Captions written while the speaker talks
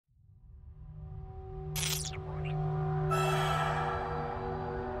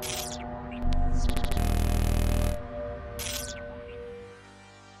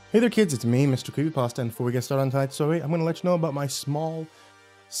Hey there kids, it's me, MrCreepyPasta, and before we get started on tonight's story, I'm going to let you know about my small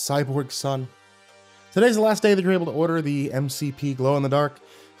cyborg son. Today's the last day that you're able to order the MCP glow-in-the-dark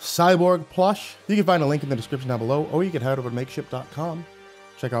cyborg plush. You can find a link in the description down below, or you can head over to makeship.com.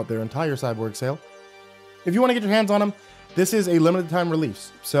 Check out their entire cyborg sale. If you want to get your hands on them, this is a limited time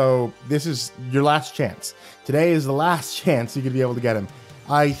release, so this is your last chance. Today is the last chance you could be able to get him.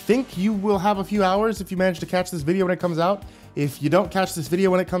 I think you will have a few hours if you manage to catch this video when it comes out. If you don't catch this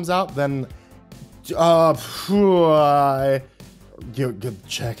video when it comes out, then check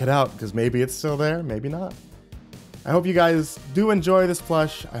it out, because maybe it's still there, maybe not. I hope you guys do enjoy this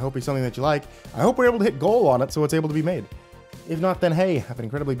plush. I hope it's something that you like. I hope we're able to hit goal on it so it's able to be made. If not, then hey, I've been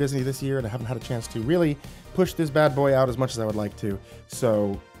incredibly busy this year and I haven't had a chance to really push this bad boy out as much as I would like to.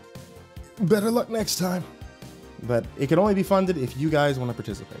 So, better luck next time. But it can only be funded if you guys want to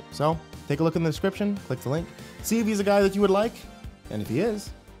participate. So, take a look in the description, click the link, see if he's a guy that you would like, and if he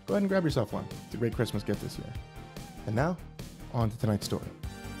is, go ahead and grab yourself one. It's a great Christmas gift this year. And now, on to tonight's story.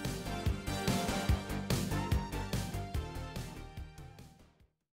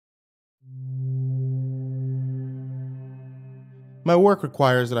 My work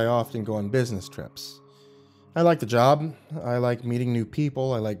requires that I often go on business trips. I like the job, I like meeting new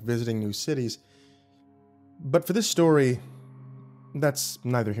people, I like visiting new cities. But for this story, that's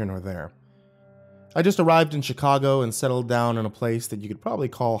neither here nor there. I just arrived in Chicago and settled down in a place that you could probably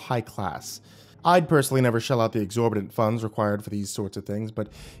call high class. I'd personally never shell out the exorbitant funds required for these sorts of things, but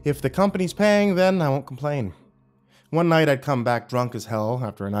if the company's paying, then I won't complain. One night I'd come back drunk as hell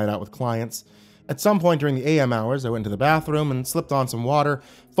after a night out with clients. At some point during the AM hours, I went into the bathroom and slipped on some water,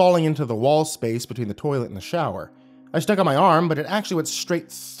 falling into the wall space between the toilet and the shower. I stuck on my arm, but it actually went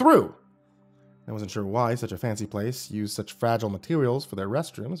straight through. I wasn't sure why such a fancy place used such fragile materials for their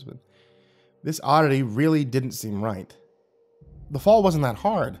restrooms, but this oddity really didn't seem right. The fall wasn't that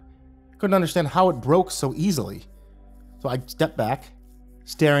hard. I couldn't understand how it broke so easily. So I stepped back,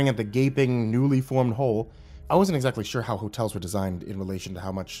 staring at the gaping, newly formed hole. I wasn't exactly sure how hotels were designed in relation to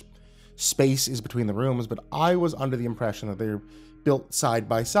how much space is between the rooms, but I was under the impression that they're built side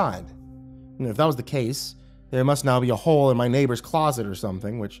by side. And if that was the case, there must now be a hole in my neighbor's closet or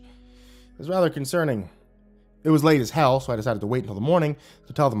something, which is rather concerning. It was late as hell, so I decided to wait until the morning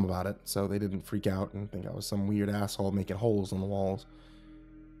to tell them about it, so they didn't freak out and think I was some weird asshole making holes in the walls.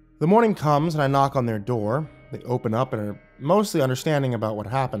 The morning comes and I knock on their door. They open up and are mostly understanding about what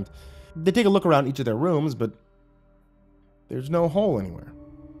happened. They take a look around each of their rooms, but there's no hole anywhere.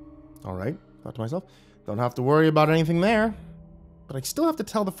 Alright, thought to myself, don't have to worry about anything there. But I still have to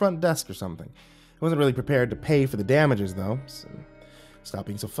tell the front desk or something. I wasn't really prepared to pay for the damages, though, so stop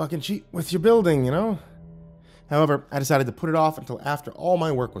being so fucking cheap with your building, you know? However, I decided to put it off until after all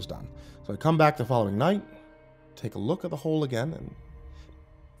my work was done. So I come back the following night, take a look at the hole again, and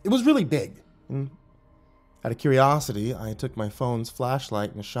it was really big. And out of curiosity, I took my phone's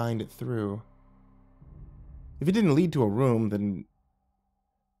flashlight and shined it through. If it didn't lead to a room, then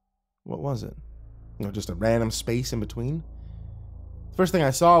what was it? You know, just a random space in between? The first thing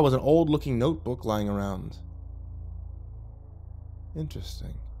I saw was an old-looking notebook lying around.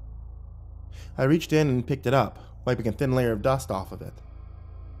 Interesting. I reached in and picked it up, wiping a thin layer of dust off of it.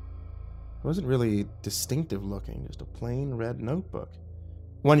 It wasn't really distinctive looking, just a plain red notebook.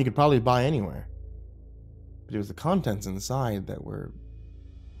 One you could probably buy anywhere. But it was the contents inside that were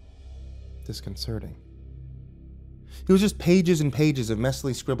disconcerting. It was just pages and pages of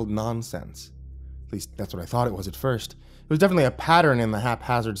messily scribbled nonsense. At least that's what I thought it was at first. It was definitely a pattern in the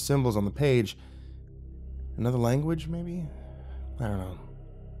haphazard symbols on the page. Another language, maybe? I don't know.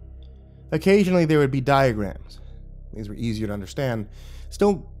 Occasionally there would be diagrams. These were easier to understand,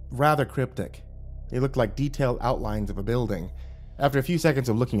 still rather cryptic. They looked like detailed outlines of a building. After a few seconds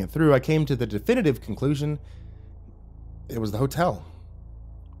of looking it through, I came to the definitive conclusion it was the hotel.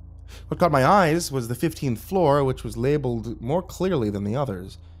 What caught my eyes was the 15th floor, which was labeled more clearly than the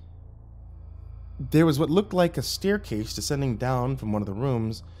others. There was what looked like a staircase descending down from one of the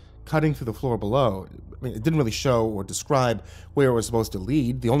rooms, cutting through the floor below. I mean, it didn't really show or describe where it was supposed to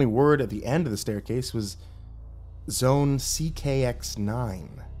lead. The only word at the end of the staircase was Zone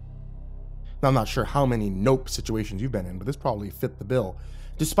CKX9. Now, I'm not sure how many nope situations you've been in, but this probably fit the bill.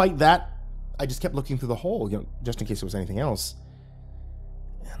 Despite that, I just kept looking through the hole, you know, just in case there was anything else.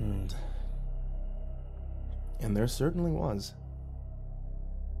 And there certainly was.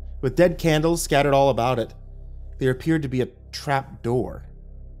 With dead candles scattered all about it, there appeared to be a trap door.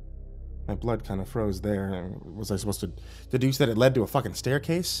 My blood kind of froze there. Was I supposed to deduce that it led to a fucking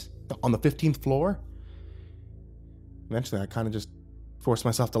staircase on the 15th floor? Eventually, I kind of just forced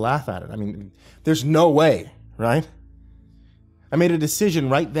myself to laugh at it. I mean, there's no way, right? I made a decision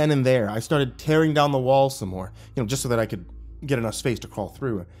right then and there. I started tearing down the walls some more, just so that I could get enough space to crawl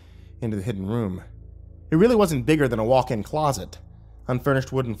through into the hidden room. It really wasn't bigger than a walk-in closet.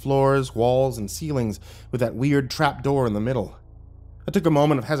 Unfurnished wooden floors, walls, and ceilings with that weird trap door in the middle. I took a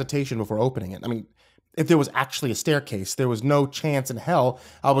moment of hesitation before opening it. I mean, if there was actually a staircase, there was no chance in hell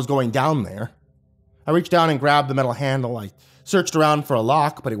I was going down there. I reached down and grabbed the metal handle. I searched around for a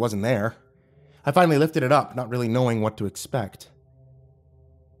lock, but it wasn't there. I finally lifted it up, not really knowing what to expect.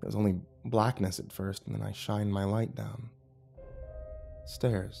 There was only blackness at first, and then I shined my light down.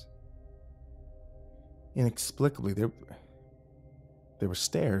 Stairs. Inexplicably, there were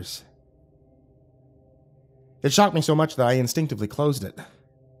stairs. It shocked me so much that I instinctively closed it.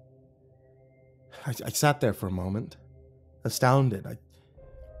 I sat there for a moment, astounded. I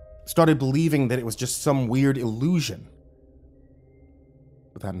started believing that it was just some weird illusion.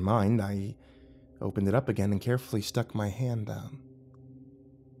 With that in mind, I opened it up again and carefully stuck my hand down.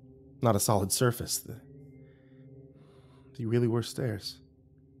 Not a solid surface. They really were stairs.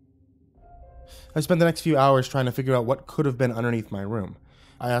 I spent the next few hours trying to figure out what could have been underneath my room.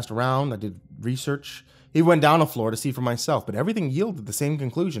 I asked around, I did research, even went down a floor to see for myself, but everything yielded the same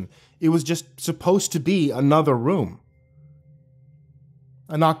conclusion. It was just supposed to be another room.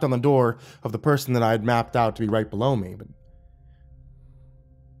 I knocked on the door of the person that I had mapped out to be right below me, but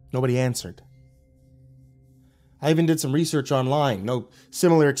nobody answered. I even did some research online, no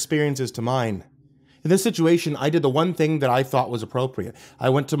similar experiences to mine. In this situation, I did the one thing that I thought was appropriate. I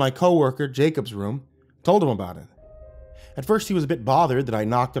went to my coworker, Jakob's room, told him about it. At first, he was a bit bothered that I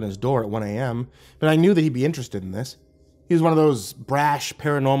knocked on his door at 1 a.m., but I knew that he'd be interested in this. He was one of those brash,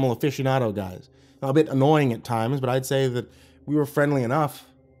 paranormal aficionado guys. A bit annoying at times, but I'd say that we were friendly enough.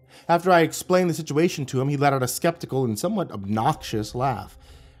 After I explained the situation to him, he let out a skeptical and somewhat obnoxious laugh.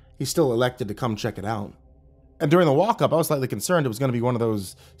 He still elected to come check it out. And during the walk-up, I was slightly concerned it was going to be one of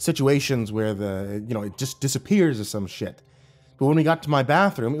those situations where it just disappears or some shit. But when we got to my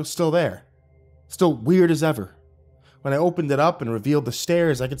bathroom, it was still there. Still weird as ever. When I opened it up and revealed the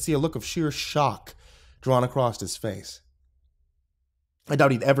stairs, I could see a look of sheer shock drawn across his face. I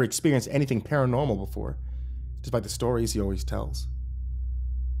doubt he'd ever experienced anything paranormal before, despite the stories he always tells.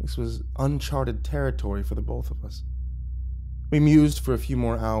 This was uncharted territory for the both of us. We mused for a few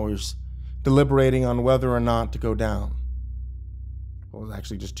more hours, deliberating on whether or not to go down. It was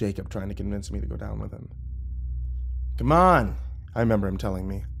actually just Jakob trying to convince me to go down with him. Come on, I remember him telling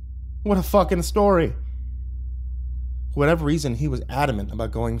me. What a fucking story. For whatever reason, he was adamant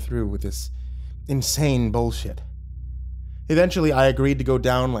about going through with this insane bullshit. Eventually, I agreed to go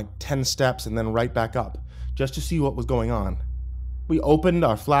down like 10 steps and then right back up, just to see what was going on. We opened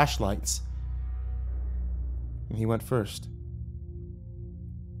our flashlights, and he went first.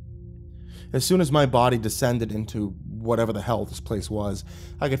 As soon as my body descended into whatever the hell this place was,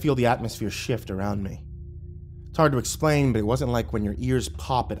 I could feel the atmosphere shift around me. It's hard to explain, but it wasn't like when your ears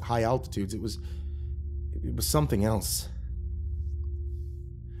pop at high altitudes. It was something else.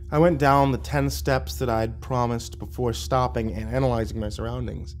 I went down the 10 steps that I'd promised before stopping and analyzing my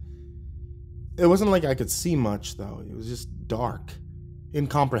surroundings. It wasn't like I could see much, though. It was just dark.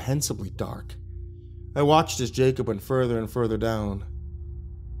 Incomprehensibly dark. I watched as Jakob went further and further down.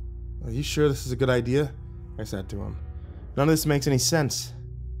 Are you sure this is a good idea? I said to him. None of this makes any sense.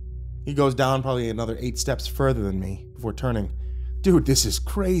 He goes down probably another 8 steps further than me before turning. Dude, this is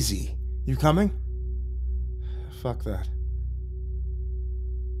crazy. You coming? Fuck that.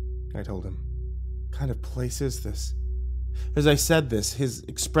 I told him. What kind of place is this? As I said this, his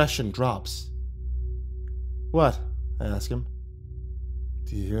expression drops. What? I ask him.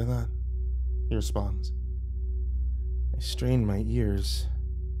 Do you hear that? He responds. I strained my ears,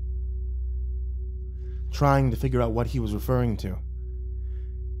 trying to figure out what he was referring to.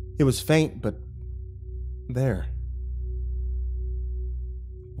 It was faint, but there.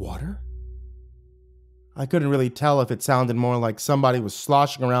 Water? I couldn't really tell if it sounded more like somebody was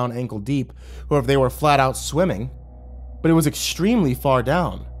sloshing around ankle deep or if they were flat out swimming, but it was extremely far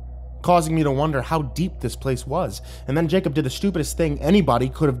down, causing me to wonder how deep this place was. And then Jakob did the stupidest thing anybody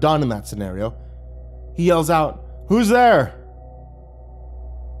could have done in that scenario. He yells out, "Who's there?"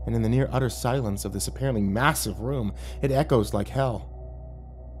 And in the near utter silence of this apparently massive room, it echoes like hell.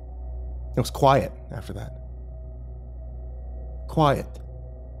 It was quiet after that. Quiet.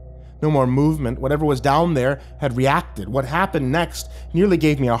 No more movement. Whatever was down there had reacted. What happened next nearly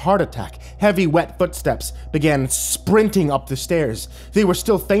gave me a heart attack. Heavy, wet footsteps began sprinting up the stairs. They were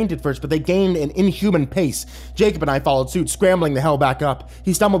still faint at first, but they gained an inhuman pace. Jakob and I followed suit, scrambling the hell back up.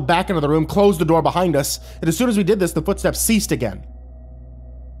 He stumbled back into the room, closed the door behind us, and as soon as we did this, the footsteps ceased again.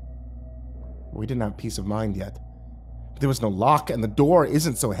 We didn't have peace of mind yet. There was no lock, and the door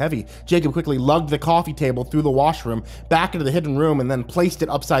isn't so heavy. Jakob quickly lugged the coffee table through the washroom, back into the hidden room, and then placed it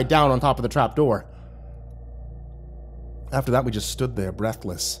upside down on top of the trapdoor. After that, we just stood there,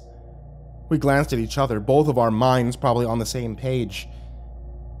 breathless. We glanced at each other, both of our minds probably on the same page.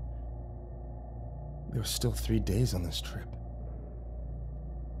 There were still 3 days on this trip.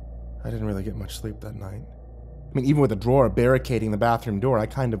 I didn't really get much sleep that night. I mean, even with a drawer barricading the bathroom door, I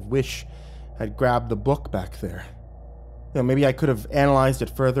kind of wish I'd grabbed the book back there. Maybe I could have analyzed it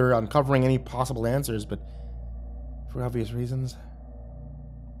further, uncovering any possible answers, but for obvious reasons,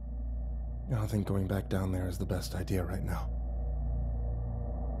 I don't think going back down there is the best idea right now.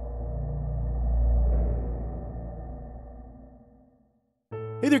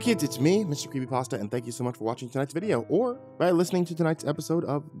 Hey there kids, it's me, MrCreepyPasta, and thank you so much for watching tonight's video, or by listening to tonight's episode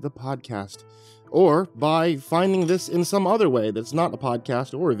of the podcast, or by finding this in some other way that's not a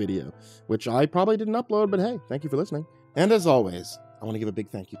podcast or a video, which I probably didn't upload, but hey, thank you for listening. And as always, I want to give a big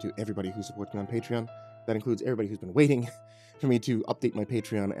thank you to everybody who supports me on Patreon. That includes everybody who's been waiting for me to update my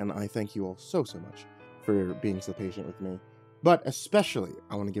Patreon, and I thank you all so much for being so patient with me. But especially,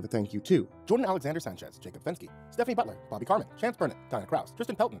 I want to give a thank you to Jordan Alexander Sanchez, Jacob Fenske, Stephanie Butler, Bobby Karman, Chance Burnett, Kraus,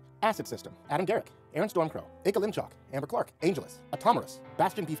 Tristain Pelton, AcidSystem, Adam Gerecke, Aeryn Stormcrow, Aika Limchoc, Amber Clark, Angelus, Atomaurus,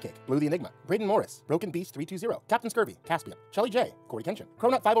 Bastion Beefcake, Blue the Enigma, Brayden Morris, Broken Beast 320, Captain Scurvy, Caspian, ChellyJay, Corey Kenshin,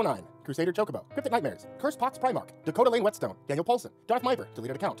 Cronut 509, Crusader Chocobo, Cryptic Nightmares, Curse Pox Primarch, Dakota Lane Whetstone, Daniel Polson, Darth Miver,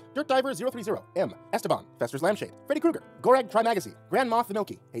 Deleted Account, Dirt Diver 030, M, Esteban, Fester's Lampshade, Freddy Krueger, Gorag Trimagazine, Grand Moth the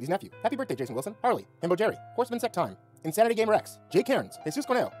Milky, Hades' Nephew, Happy Birthday Jason Wilson, Harley, Himbo Jerry, Horseman Sect Time, Insanity Gamer X, Jay Cairns, Jesus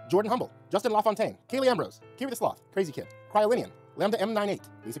Cornell, Jordan Humble, Justin LaFontaine, Kaylee Ambrose, Kiri the Sloth, Crazy Kid, Cryolinian, Lambda M98,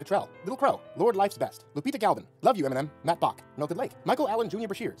 Lisa Cottrell, Little Crow, Lord Life's Best, Lupita Galvin, Love You Eminem, Matt Bach, Melted Lake, Michael Allen Jr.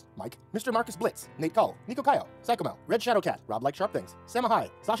 Brashears, Mike, Mr. Marcus Blitz, Nate Cull, Nico Kayo, Psychomel, Red Shadow Cat, Rob Like Sharp Things,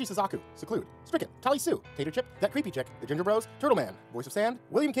 Samahai, Sashi Suzaku, Seclude, Stricken, Tali Sue, Tater Chip, That Creepy Chick, The Ginger Bros, Turtle Man, Voice of Sand,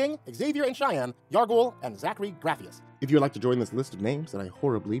 William King, Xavier and Cheyenne, Yargul, and Zachary Graphius. If you would like to join this list of names that I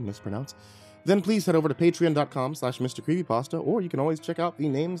horribly mispronounce, then please head over to patreon.com/MrCreepyPasta, or you can always check out the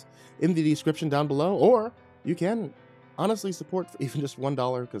names in the description down below, or you can honestly support for even just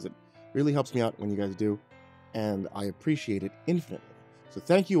 $1, because it really helps me out when you guys do, and I appreciate it infinitely. So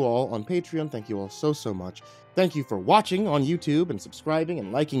thank you all on Patreon, thank you all so much. Thank you for watching on YouTube and subscribing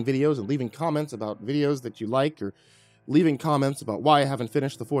and liking videos and leaving comments about videos that you like, or leaving comments about why I haven't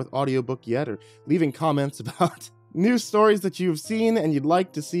finished the 4th audiobook yet, or leaving comments about new stories that you've seen and you'd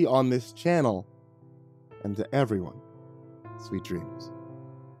like to see on this channel. And to everyone, sweet dreams.